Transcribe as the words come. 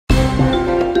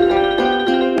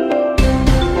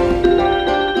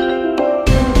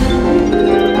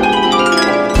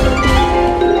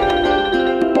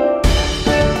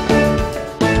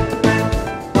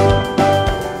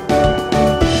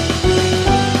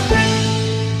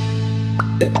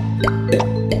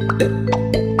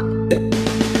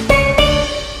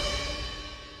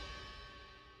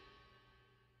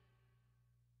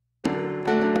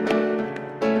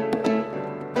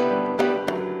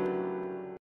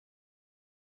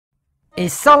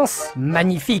Essence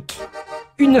magnifique.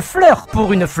 Une fleur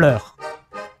pour une fleur.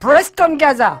 Preston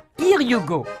Gaza, here you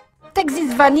go. Take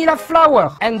this vanilla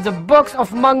flower and the box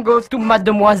of mangoes to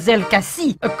Mademoiselle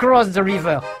Cassie across the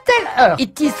river. Tell her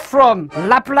it is from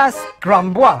Laplace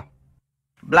Grambois.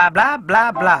 Blah blah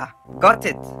blah blah. Got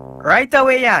it. Right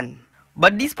away, Jan.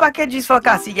 But these packages for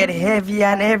Cassie get heavier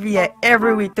and heavier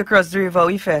every week to cross the river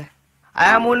with her.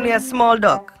 I am only a small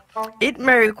duck. It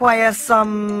may require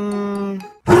some...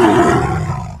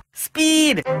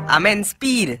 speed! I meant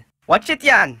speed. Watch it,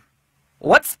 Jan.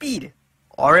 What speed?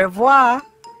 Au revoir.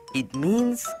 It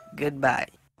means goodbye.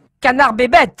 Canard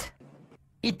bébête.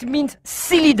 It means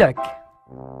silly duck.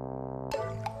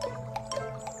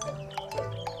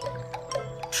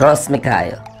 Trust me,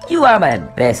 Cayo. You are my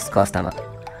best customer.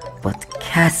 But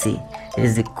Cassie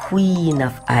is the queen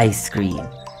of ice cream.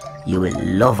 You will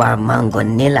love our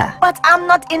Mangonilla. But I'm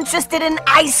not interested in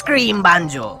ice cream,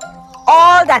 Banjo.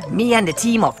 All that me and the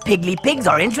team of Piggly Pigs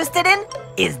are interested in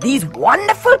is these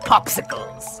wonderful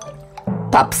popsicles.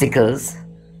 Popsicles?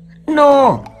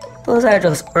 No, those are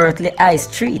just earthly ice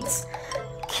treats.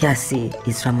 Cassie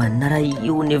is from another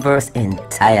universe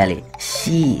entirely.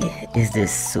 She is the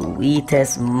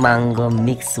sweetest mango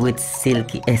mixed with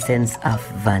silky essence of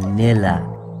vanilla.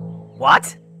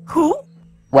 What? Who?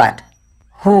 What?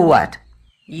 Who what?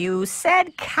 You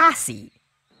said Cassie.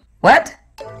 What?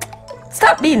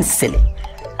 Stop being silly.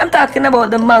 I'm talking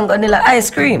about the Mangonilla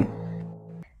ice cream.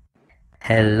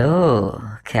 Hello,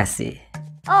 Cassie.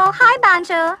 Oh, hi,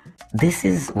 Banjo. This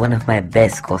is one of my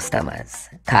best customers,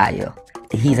 Cayo.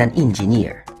 He's an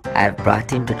engineer. I've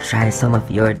brought him to try some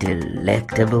of your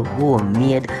delectable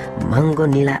homemade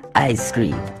Mangonilla ice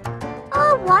cream.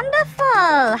 Oh,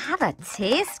 wonderful. Have a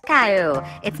taste, Cayo.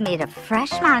 It's made of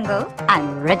fresh mango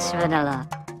and rich vanilla.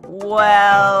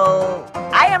 Well,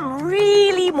 I am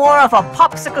really more of a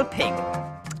popsicle pig.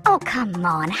 Oh, come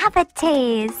on. Have a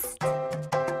taste.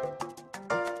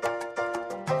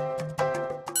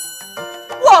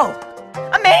 Whoa!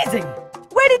 Amazing!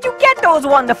 Where did you get those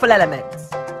wonderful elements?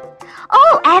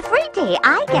 Oh, every day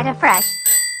I get a fresh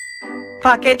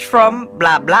Package from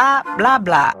blah blah blah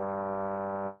blah.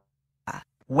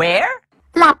 Where?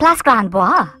 Laplace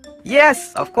Grambois.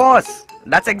 Yes, of course.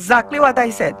 That's exactly what I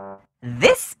said.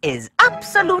 This is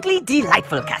absolutely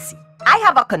delightful, Cassie. I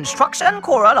have a construction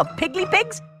corral of Piggly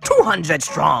Pigs, 200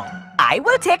 strong. I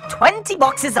will take 20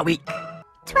 boxes a week.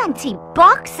 20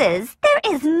 boxes?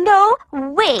 There is no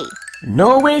way.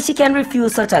 No way she can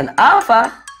refuse such an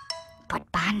offer. But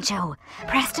Banjo,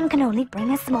 Preston can only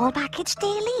bring a small package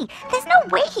daily. There's no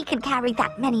way he can carry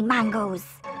that many mangoes.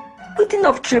 With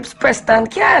enough trips, Preston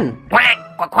can.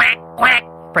 Quack, quack, quack, quack.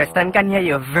 Preston can hear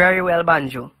you very well,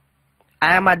 Banjo.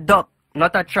 I am a duck,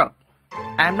 not a truck.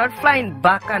 I am not flying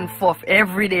back and forth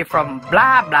every day from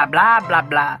blah blah blah blah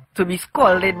blah to be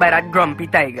scolded by that grumpy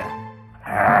tiger.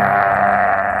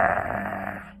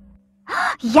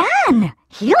 Jan,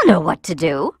 he'll know what to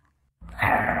do.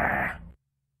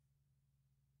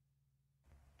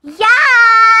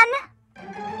 Jan!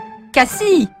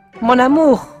 Cassie, mon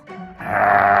amour.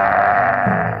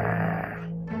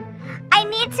 I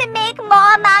need to make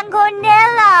more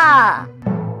Mangonilla.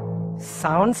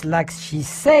 Sounds like she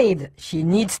said she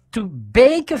needs to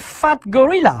bake a fat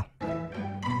gorilla.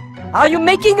 Are you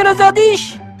making another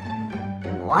dish?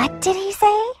 What did he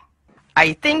say?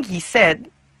 I think he said,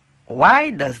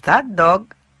 why does that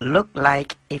dog look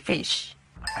like a fish?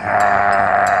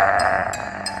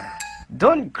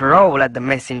 Don't growl at the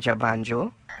messenger,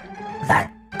 Banjo.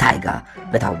 That tiger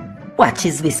better watch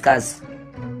his whiskers.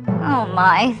 Oh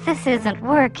my, this isn't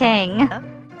working.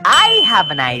 I have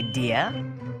an idea.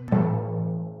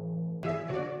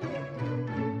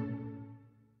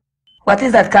 What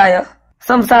is that, Cayo?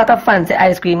 Some sort of fancy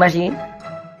ice cream machine?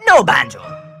 No, Banjo.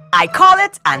 I call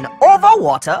it an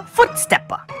overwater foot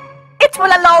stepper. It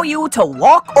will allow you to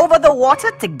walk over the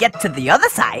water to get to the other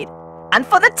side, and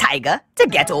for the tiger to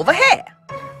get over here.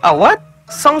 A what?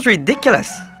 Sounds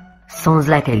ridiculous. Sounds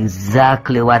like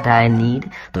exactly what I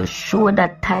need to show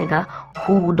that tiger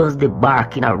who does the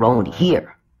barking around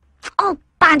here. Oh,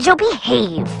 Banjo,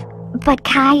 behave. But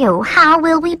Cayo, how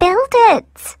will we build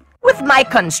it? With my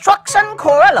construction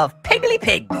corral of Piggly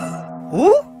Pigs.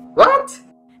 Who? What?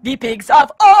 The pigs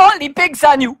of all the pigs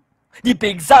are new. The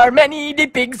pigs are many, the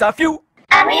pigs are few.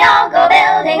 And we all go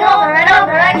building over and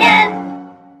over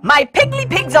again. My Piggly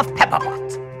Pigs of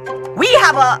Pepperpot. We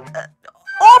have a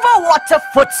overwater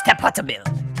foot stepper to build.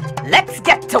 Let's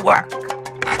get to work.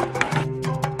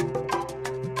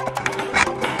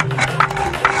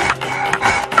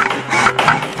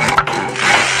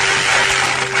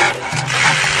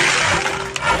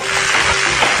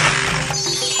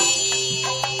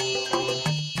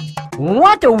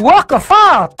 What a work of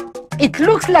art! It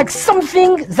looks like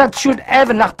something that should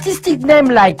have an artistic name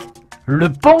like Le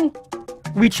Pont,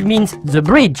 which means the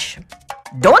bridge.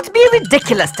 Don't be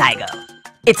ridiculous, Tiger.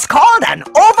 It's called an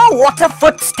overwater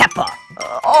foot stepper,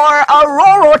 or a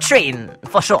ro-ro train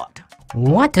for short.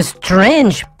 What a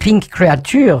strange pink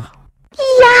creature.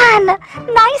 Jan,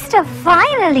 nice to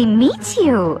finally meet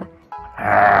you.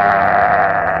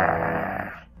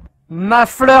 Ma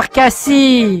fleur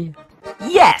Cassie.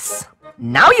 Yes.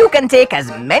 Now you can take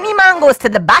as many mangoes to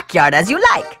the backyard as you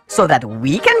like, so that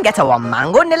we can get our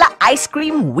Mangonilla ice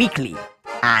cream weekly.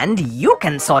 And you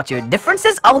can sort your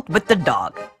differences out with the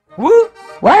dog. Who?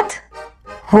 What?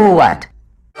 Who what?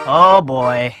 Oh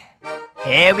boy.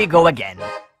 Here we go again.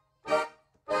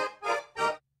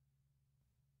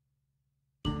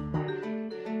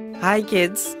 Hi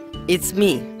kids, it's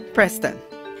me, Preston.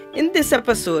 In this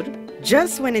episode,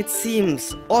 just when it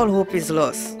seems all hope is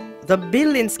lost, the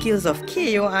building skills of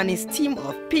Cayo and his team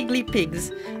of piggly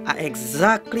pigs are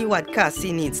exactly what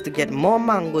Cassie needs to get more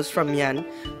mangoes from Jan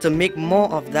to make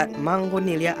more of that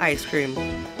Mangonilla ice cream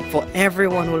for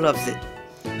everyone who loves it,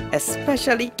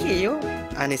 especially Cayo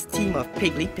and his team of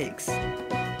piggly pigs.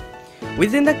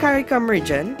 Within the CARICOM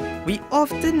region, we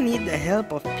often need the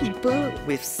help of people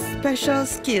with special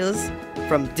skills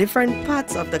from different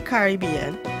parts of the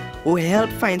Caribbean who help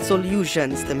find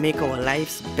solutions to make our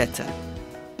lives better.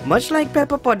 Much like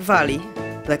Pepperpot Valley,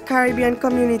 the Caribbean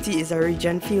community is a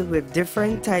region filled with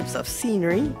different types of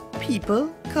scenery,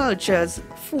 people, cultures,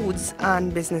 foods,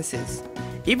 and businesses.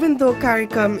 Even though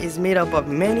CARICOM is made up of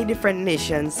many different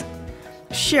nations,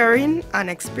 sharing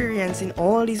and experiencing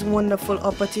all these wonderful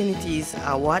opportunities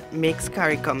are what makes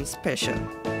CARICOM special.